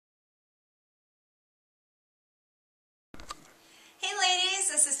Hey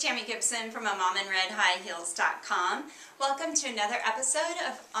ladies, this is Tammy Gibson from amomandredhighheels.com. Welcome to another episode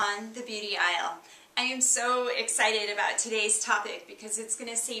of On the Beauty Aisle. I am so excited about today's topic because it's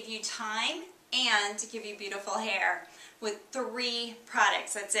going to save you time and to give you beautiful hair with 3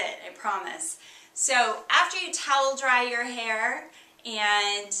 products. That's it, I promise. So after you towel dry your hair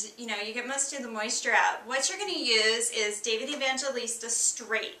and you get most of the moisture out, what you're going to use is David Evangelista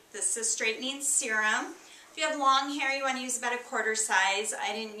Straight. This is straightening serum. If you have long hair, you want to use about a quarter size.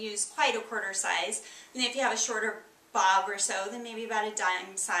 I didn't use quite a quarter size. And if you have a shorter bob or so, then maybe about a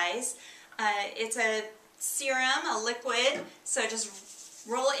dime size. It's a serum, a liquid, so just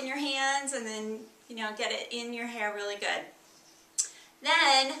roll it in your hands and then get it in your hair really good.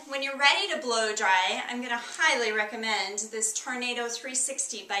 Then, when you're ready to blow dry, I'm going to highly recommend this Tornado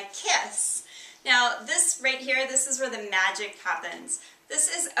 360 by Kiss. Now, this right here, this is where the magic happens. This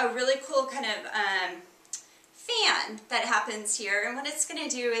is a really cool kind of fan that happens here, and what it's going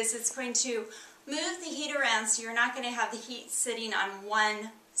to do is it's going to move the heat around so you're not going to have the heat sitting on one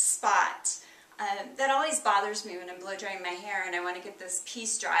spot. That always bothers me when I'm blow drying my hair and I want to get this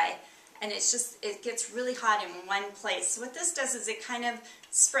piece dry, and it gets really hot in one place. So what this does is it kind of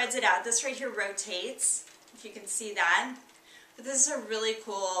spreads it out. This right here rotates, if you can see that. But this is a really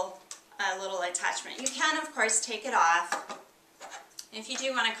cool little attachment. You can, of course, take it off. If you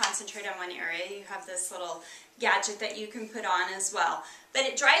do want to concentrate on one area, you have this little gadget that you can put on as well. But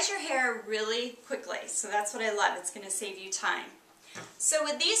it dries your hair really quickly, so that's what I love. It's going to save you time. So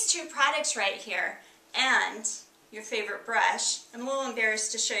with these 2 products right here and your favorite brush, I'm a little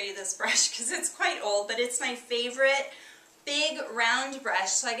embarrassed to show you this brush because it's quite old, but it's my favorite big round brush,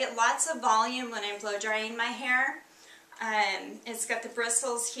 so I get lots of volume when I'm blow drying my hair. It's got the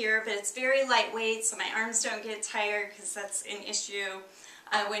bristles here, but it's very lightweight, so my arms don't get tired, because that's an issue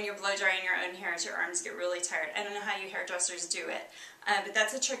when you're blow drying your own hair, is your arms get really tired. I don't know how you hairdressers do it, but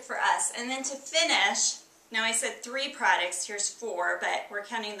that's a trick for us. And then to finish, now I said 3 products, here's 4, but we're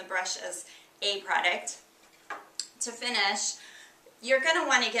counting the brush as a product. To finish, you're going to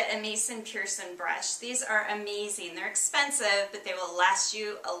want to get a Mason Pearson brush. These are amazing. They're expensive, but they will last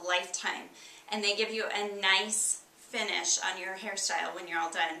you a lifetime, and they give you a nice finish on your hairstyle when you're all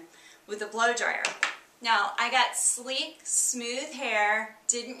done with the blow dryer. Now, I got sleek, smooth hair,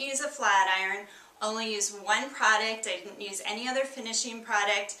 didn't use a flat iron, only used 1 product. I didn't use any other finishing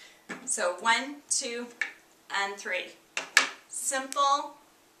product. So 1, 2, and 3. Simple,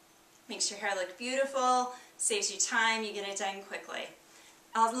 makes your hair look beautiful, saves you time, you get it done quickly.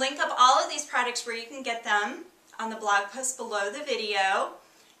 I'll link up all of these products where you can get them on the blog post below the video.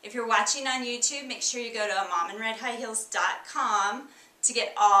 If you're watching on YouTube, make sure you go to amomandredhighheels.com to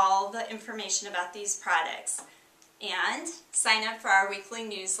get all the information about these products. And sign up for our weekly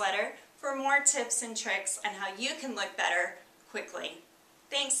newsletter for more tips and tricks on how you can look better quickly.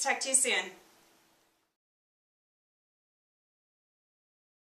 Thanks, talk to you soon.